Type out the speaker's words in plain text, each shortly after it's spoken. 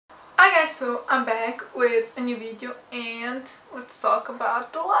Hi guys, so I'm back with a new video and let's talk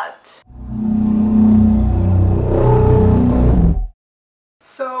about the lot.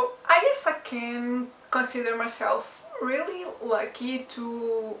 So I guess I can consider myself really lucky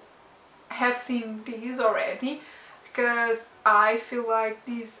to have seen these already, because I feel like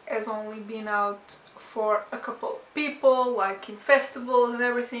this has only been out for a couple of people, like in festivals and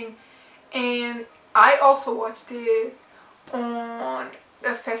everything, and I also watched it on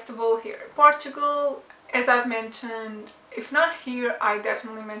a festival here in Portugal. As I've mentioned, if not here, I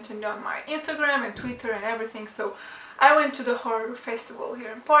definitely mentioned on my Instagram and Twitter and everything. So I went to the horror festival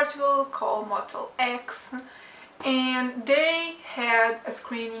here in Portugal called Motel X, and they had a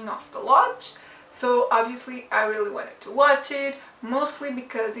screening of The Lodge. So obviously I really wanted to watch it, mostly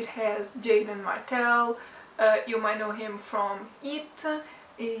because it has Jaden Martell. You might know him from It.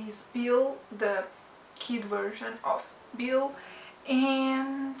 Is Bill, the kid version of Bill,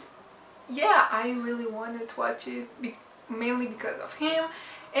 and yeah, I really wanted to watch it mainly because of him,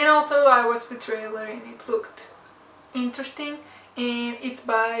 and also I watched the trailer and it looked interesting, and it's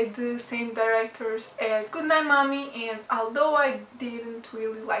by the same directors as Goodnight Mommy, and although I didn't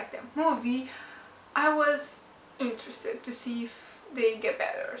really like that movie, I was interested to see if they get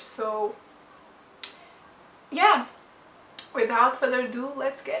better. So yeah, without further ado,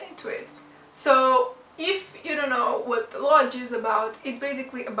 let's get into it. So if you don't know what The Lodge is about, it's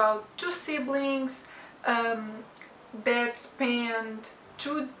basically about two siblings um, that spend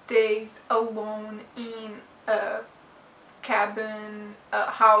 2 days alone in a cabin, a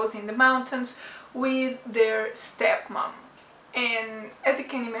house in the mountains with their stepmom. And as you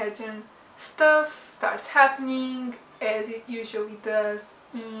can imagine, stuff starts happening as it usually does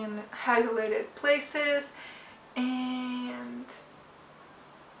in isolated places, and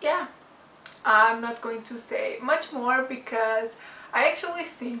yeah, I'm not going to say much more because I actually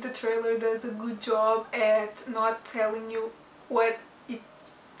think the trailer does a good job at not telling you what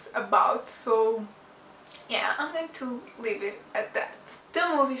it's about. So yeah, I'm going to leave it at that. The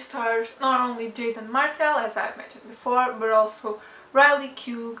movie stars not only Jaden Martell, as I mentioned before, but also Riley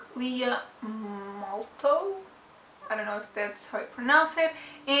Keough, Leah Malto, I don't know if that's how you pronounce it,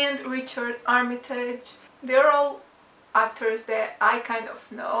 and Richard Armitage. They're all actors that I kind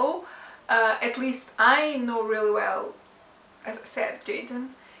of know. At least I know really well, as I said, Jaden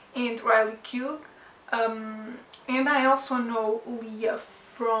and Riley Keough. And I also know Leah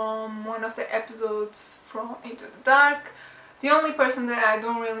from one of the episodes from Into the Dark. The only person that I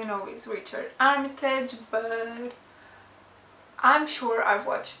don't really know is Richard Armitage, but I'm sure I've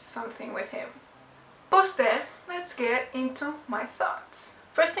watched something with him. Post that, let's get into my thoughts.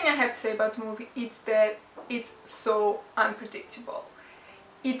 First thing I have to say about the movie is that it's so unpredictable.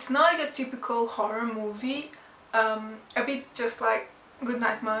 It's not your typical horror movie, a bit just like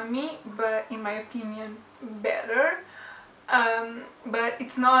Goodnight Mommy, but in my opinion better. But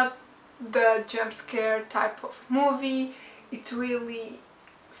it's not the jump scare type of movie. It's really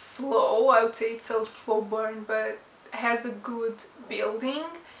slow. I would say it's a slow burn, but has a good building,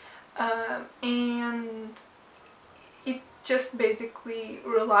 and it just basically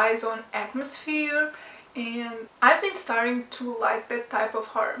relies on atmosphere, and I've been starting to like that type of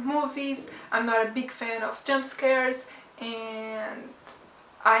horror movies. I'm not a big fan of jump scares, and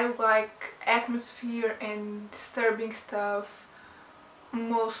I like atmosphere and disturbing stuff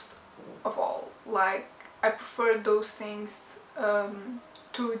most of all. Like, I prefer those things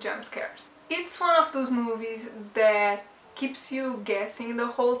to jump scares. It's one of those movies that keeps you guessing the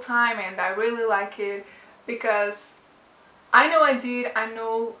whole time, and I really like it because I know I did. I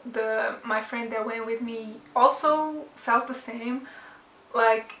know my friend that went with me also felt the same.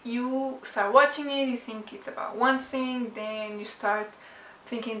 Like, you start watching it, you think it's about one thing, then you start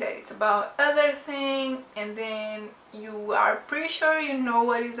thinking that it's about other thing, and then you are pretty sure you know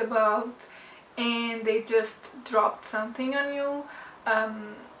what it's about, and they just dropped something on you.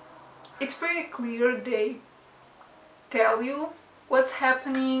 It's pretty clear they tell you what's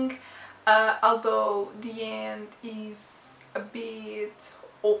happening, although the end is a bit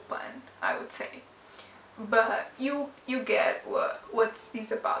open, I would say. But you get what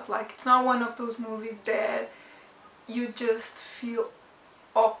it's about. Like, it's not one of those movies that you just feel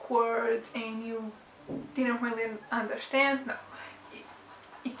awkward and you didn't really understand. No,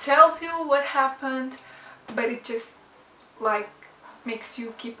 it tells you what happened, but it just like makes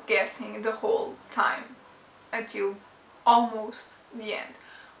you keep guessing the whole time until almost the end,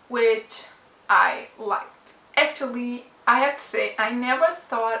 which I liked. Actually, I have to say, I never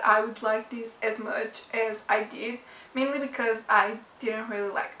thought I would like this as much as I did, mainly because I didn't really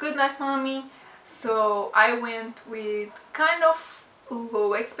like Goodnight Mommy, so I went with kind of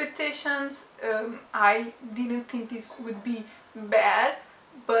low expectations. I didn't think this would be bad,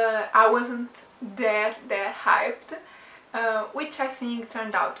 but I wasn't that hyped, which I think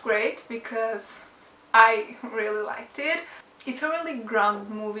turned out great because I really liked it. It's a really grounded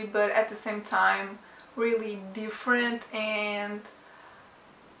movie, but at the same time really different, and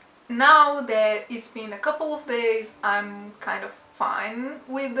now that it's been a couple of days, I'm kind of fine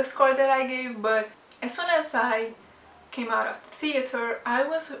with the score that I gave. But as soon as I came out of the theater, I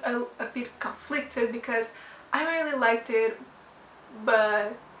was a bit conflicted because I really liked it,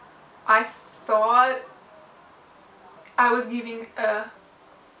 but I thought I was giving a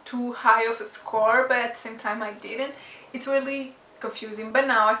too high of a score, but at the same time I didn't. It's really confusing, but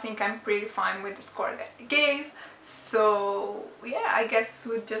now I think I'm pretty fine with the score that I gave. So yeah, I guess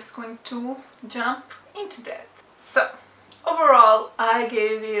we're just going to jump into that. So overall I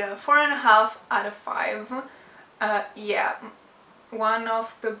gave it a 4.5 out of 5. Yeah, one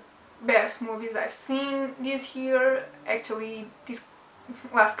of the best movies I've seen this year. Actually, these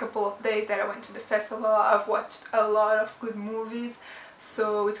last couple of days that I went to the festival, I've watched a lot of good movies,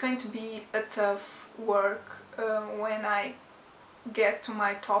 so it's going to be a tough work when I get to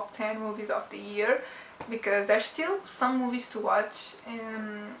my top 10 movies of the year, because there's still some movies to watch,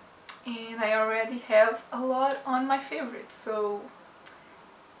 and I already have a lot on my favorites. So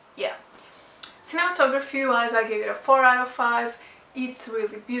yeah. Cinematography wise, I gave it a 4 out of 5. It's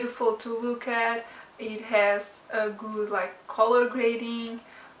really beautiful to look at. It has a good color grading,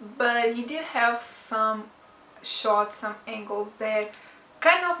 but he did have some shots, some angles that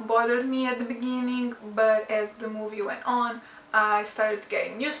kind of bothered me at the beginning, but as the movie went on I started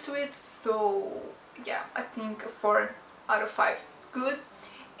getting used to it. So yeah, I think a 4 out of 5 is good.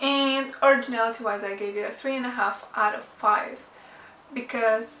 And originality wise, I gave it a 3.5 out of 5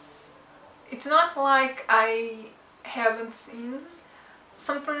 because it's not like I haven't seen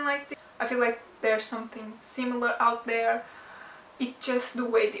something like this. I feel like there's something similar out there. It's just the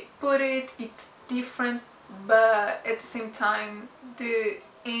way they put it, it's different, but at the same time the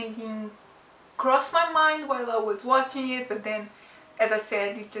ending crossed my mind while I was watching it, but then, as I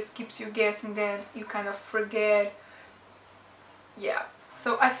said, it just keeps you guessing, then you kind of forget. Yeah,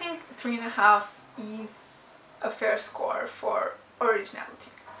 so I think 3.5 is a fair score for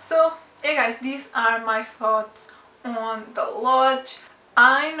originality. So yeah guys, these are my thoughts on The Lodge.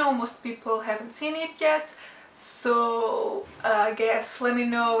 I know most people haven't seen it yet, so I guess let me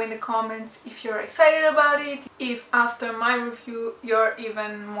know in the comments if you're excited about it, if after my review you're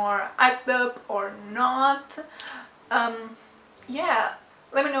even more hyped up or not. Yeah,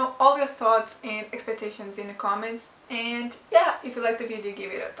 let me know all your thoughts and expectations in the comments, and yeah, if you liked the video,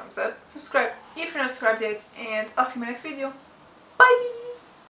 give it a thumbs up, subscribe if you're not subscribed yet, and I'll see you in my next video. Bye!